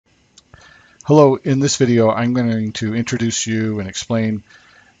Hello, in this video I'm going to introduce you and explain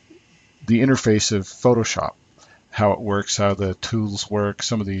the interface of Photoshop, how it works, how the tools work,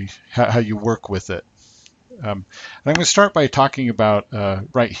 how you work with it. And I'm going to start by talking about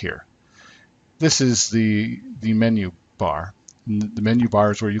right here. This is the menu bar. And the menu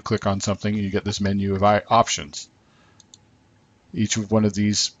bar is where you click on something and you get this menu of options. Each of one of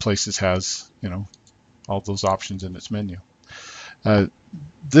these places has, all those options in its menu.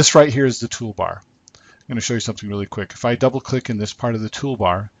 This right here is the toolbar. I'm going to show you something really quick. If I double click in this part of the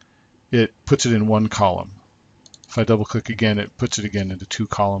toolbar, it puts it in one column. If I double click again, it puts it again into two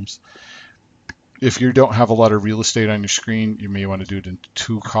columns. If you don't have a lot of real estate on your screen, you may want to do it in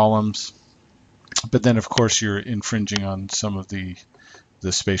two columns. But then, of course, you're infringing on some of the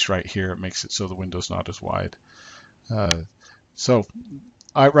space right here. It makes it so the window's not as wide.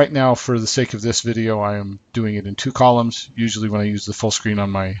 Right now, for the sake of this video, I am doing it in two columns. Usually when I use the full screen on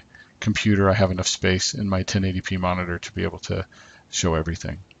my computer, I have enough space in my 1080p monitor to be able to show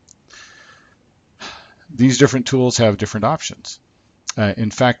everything. These different tools have different options.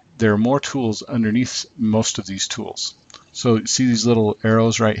 In fact, there are more tools underneath most of these tools. So see these little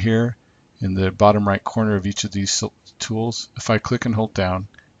arrows right here in the bottom right corner of each of these tools? If I click and hold down,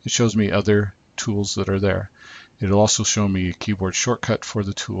 it shows me other tools that are there. It'll also show me a keyboard shortcut for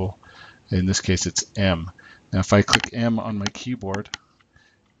the tool. In this case, it's M. Now, if I click M on my keyboard,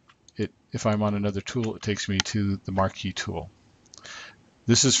 if I'm on another tool, it takes me to the marquee tool.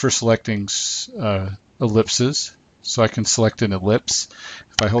 This is for selecting ellipses. So I can select an ellipse.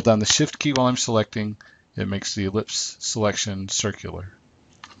 If I hold down the Shift key while I'm selecting, it makes the ellipse selection circular.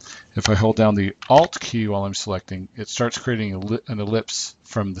 If I hold down the Alt key while I'm selecting, it starts creating an ellipse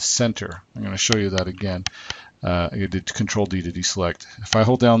from the center. I'm going to show you that again. I did Control D to deselect. If I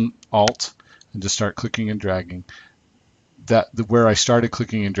hold down Alt and just start clicking and dragging, where I started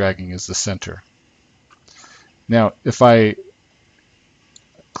clicking and dragging is the center. Now, if I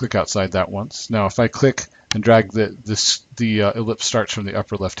click outside that once, now if I click and drag the ellipse starts from the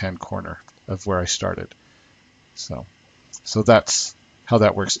upper left-hand corner of where I started. So that's how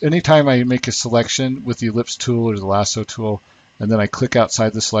that works. Anytime I make a selection with the ellipse tool or the lasso tool, and then I click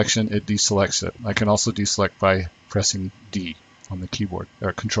outside the selection, it deselects it. I can also deselect by pressing D on the keyboard,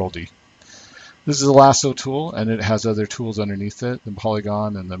 or Control D. This is a lasso tool, and it has other tools underneath it, the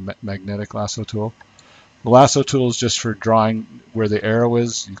polygon and the magnetic lasso tool. The lasso tool is just for drawing where the arrow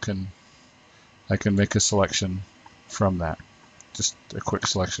is. I can make a selection from that, just a quick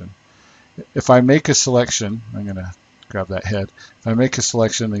selection. If I make a selection, I'm going to grab that head. If I make a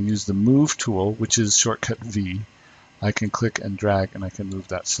selection and use the Move tool, which is shortcut V, I can click and drag and I can move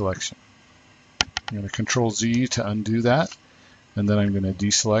that selection. I'm going to Control Z to undo that, and then I'm going to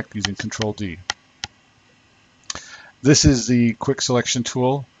deselect using Control D. This is the quick selection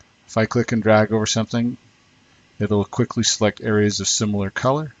tool. If I click and drag over something, it'll quickly select areas of similar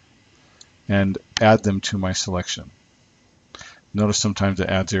color and add them to my selection. Notice sometimes it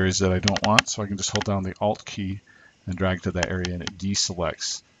adds areas that I don't want, so I can just hold down the Alt key and drag to that area and it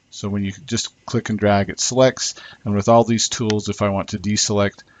deselects. So when you just click and drag, it selects, and with all these tools, if I want to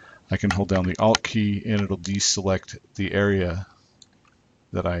deselect, I can hold down the Alt key and it'll deselect the area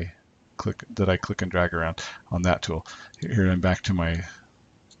that I click and drag around on that tool. Here I'm back to my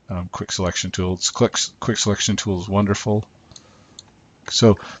quick selection tool. This quick selection tool is wonderful.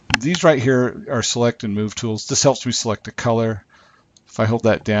 So these right here are select and move tools. This helps me select a color. If I hold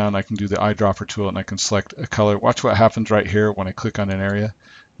that down, I can do the eyedropper tool and I can select a color. Watch what happens right here when I click on an area.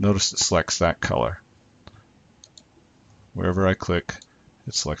 Notice it selects that color. Wherever I click,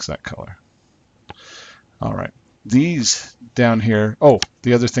 it selects that color. All right. These down here,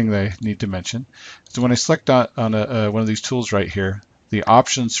 the other thing that I need to mention is when I select on one of these tools right here, the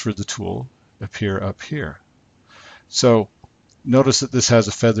options for the tool appear up here. So notice that this has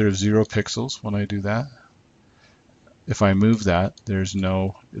a feather of 0 pixels when I do that. If I move that, there's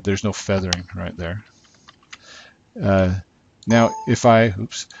no feathering right there. Now, if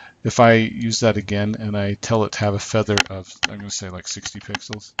I use that again and I tell it to have a feather of, I'm going to say like 60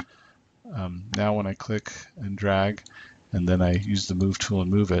 pixels. Now when I click and drag, and then I use the Move tool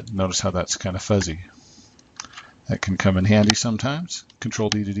and move it, notice how that's kind of fuzzy. That can come in handy sometimes. Control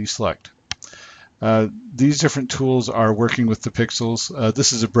D to deselect. These different tools are working with the pixels.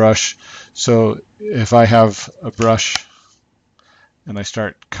 This is a brush, so if I have a brush and I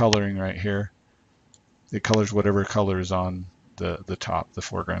start coloring right here, it colors whatever color is on the top, the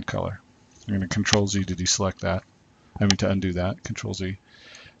foreground color. I'm going to Control Z to deselect that. To undo that, Control Z.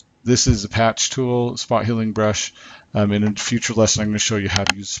 This is a patch tool, spot healing brush. In a future lesson, I'm going to show you how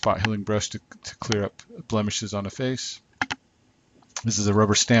to use a spot healing brush to clear up blemishes on a face. This is a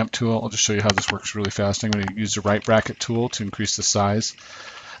rubber stamp tool. I'll just show you how this works really fast. I'm going to use the right bracket tool to increase the size.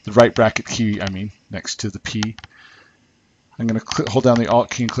 The right bracket key, next to the P. I'm going to hold down the Alt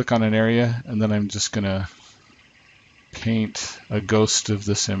key and click on an area, and then I'm just going to paint a ghost of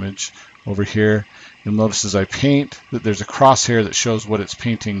this image over here. You'll notice as I paint that there's a crosshair that shows what it's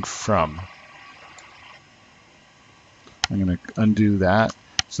painting from. I'm going to undo that.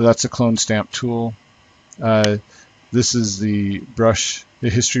 So that's a clone stamp tool. This is the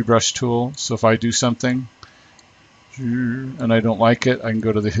history brush tool. So if I do something and I don't like it, I can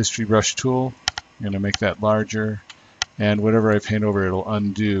go to the history brush tool. I'm going to make that larger, and whatever I paint over, it'll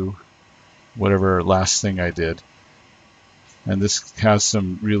undo whatever last thing I did. And this has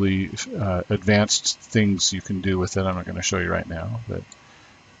some really advanced things you can do with it. I'm not going to show you right now, but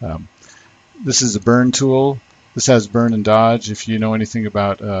this is a burn tool. This has burn and dodge. If you know anything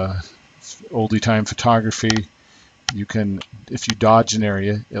about oldie time photography, you can, if you dodge an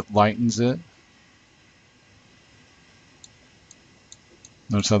area, it lightens it.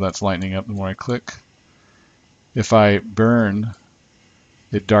 Notice how that's lightening up the more I click. If I burn,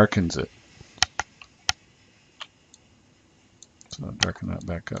 it darkens it. So I'll darken that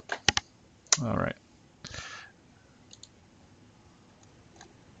back up. All right.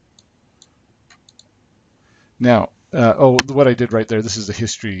 Now, what I did right there, this is the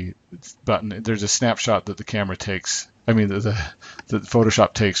history button. There's a snapshot that the camera takes, the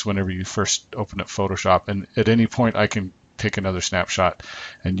Photoshop takes whenever you first open up Photoshop. And at any point, I can take another snapshot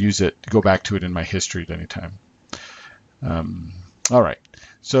and use it, go back to it in my history at any time. All right,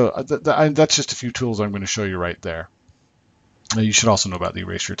 so that's just a few tools I'm going to show you right there. Now, you should also know about the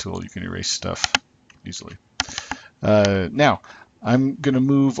eraser tool. You can erase stuff easily. Now, I'm going to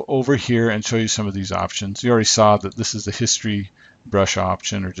move over here and show you some of these options. You already saw that this is the history brush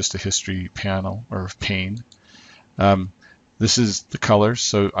option, or just a history panel or pane. This is the colors.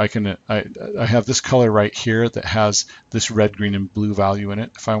 So I have this color right here that has this red, green, and blue value in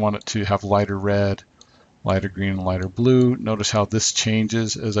it. If I want it to have lighter red, lighter green, and lighter blue, notice how this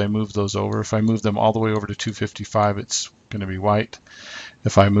changes as I move those over. If I move them all the way over to 255, it's going to be white.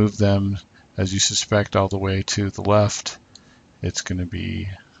 If I move them, as you suspect, all the way to the left, it's going to be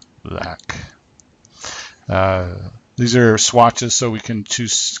black. These are swatches, so we can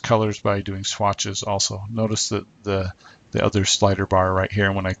choose colors by doing swatches also. Notice that the other slider bar right here,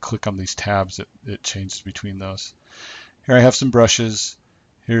 and when I click on these tabs, it changes between those. Here I have some brushes.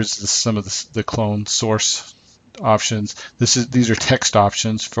 Here's some of the clone source options. These are text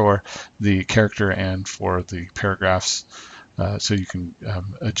options for the character and for the paragraphs. So you can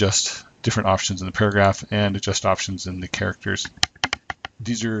adjust different options in the paragraph and adjust options in the characters.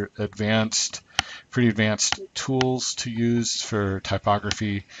 These are pretty advanced tools to use for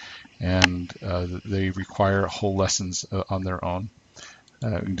typography, and they require whole lessons on their own. We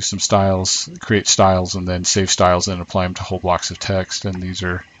can do some styles, create styles, and then save styles and apply them to whole blocks of text. And these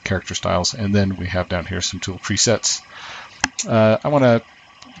are character styles. And then we have down here some tool presets. I want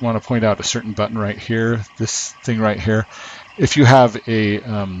to point out a certain button right here. This thing right here. If you have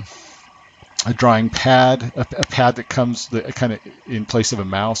a drawing pad, a pad that comes kind of in place of a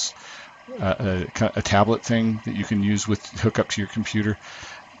mouse, a tablet thing that you can use hook up to your computer.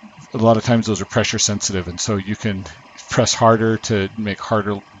 A lot of times those are pressure sensitive, and so you can press harder to make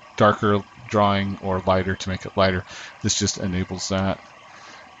darker drawing, or lighter to make it lighter. This just enables that.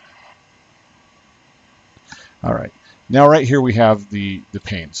 All right, now right here we have the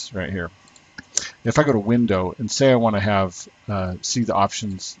panes right here. If I go to Window and say I want to have see the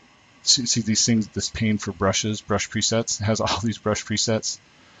options, see these things, this pane for brushes, brush presets. It has all these brush presets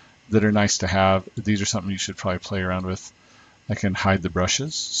that are nice to have. These are something you should probably play around with. I can hide the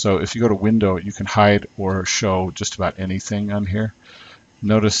brushes. So if you go to Window, you can hide or show just about anything on here.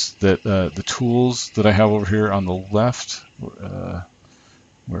 Notice that the tools that I have over here on the left, where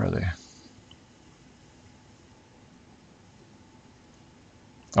are they?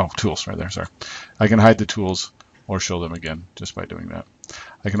 Oh, tools right there, sorry. I can hide the tools or show them again just by doing that.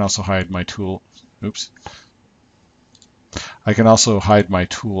 I can also hide my tool, I can also hide my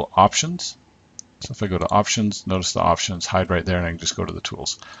tool options. So if I go to options, notice the options hide right there, and I can just go to the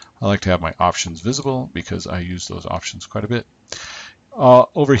tools. I like to have my options visible because I use those options quite a bit.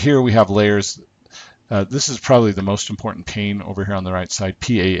 Over here we have layers. This is probably the most important pane over here on the right side,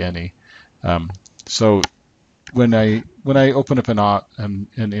 P-A-N-E. So when I open up an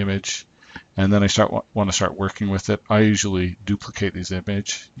image and then I want to start working with it, I usually duplicate this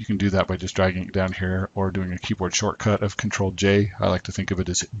image. You can do that by just dragging it down here or doing a keyboard shortcut of Control-J. I like to think of it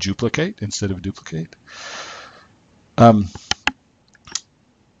as duplicate instead of duplicate.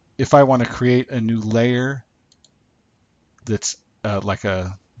 If I want to create a new layer that's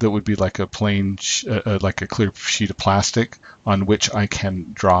that would be like a plain, like a clear sheet of plastic on which I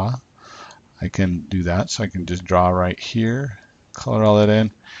can draw. I can do that, so I can just draw right here, color all that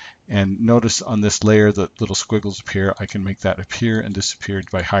in, and notice on this layer that little squiggles appear. I can make that appear and disappear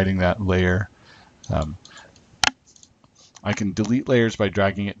by hiding that layer. I can delete layers by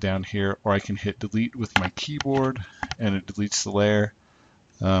dragging it down here, or I can hit delete with my keyboard and it deletes the layer.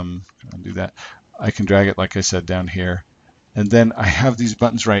 I'll do that. I can drag it, like I said, down here. And then I have these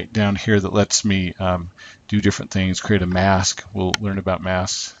buttons right down here that lets me do different things, create a mask. We'll learn about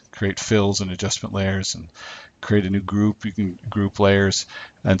masks, create fills and adjustment layers, and create a new group. You can group layers.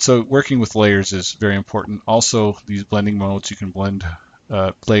 And so working with layers is very important. Also, these blending modes, you can blend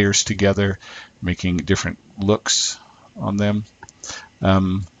layers together, making different looks on them.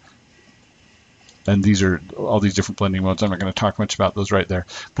 And these are all these different blending modes. I'm not going to talk much about those right there,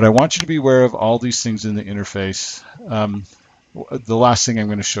 but I want you to be aware of all these things in the interface. The last thing I'm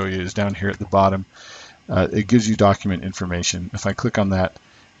going to show you is down here at the bottom. It gives you document information. If I click on that,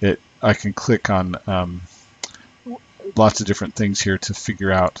 I can click on lots of different things here to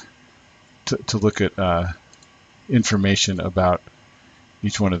figure out, to look at information about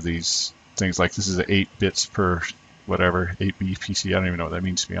each one of these things. Like this is 8 bits per whatever, 8 BPC. I don't even know what that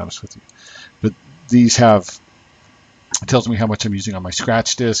means, to be honest with you. But these it tells me how much I'm using on my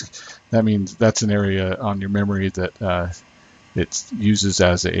scratch disk. That means that's an area on your memory that it uses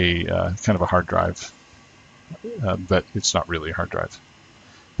as a kind of a hard drive, but it's not really a hard drive.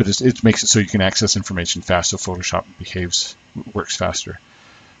 But it makes it so you can access information fast, so Photoshop works faster.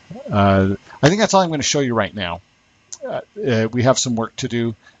 I think that's all I'm going to show you right now. We have some work to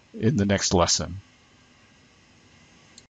do in the next lesson.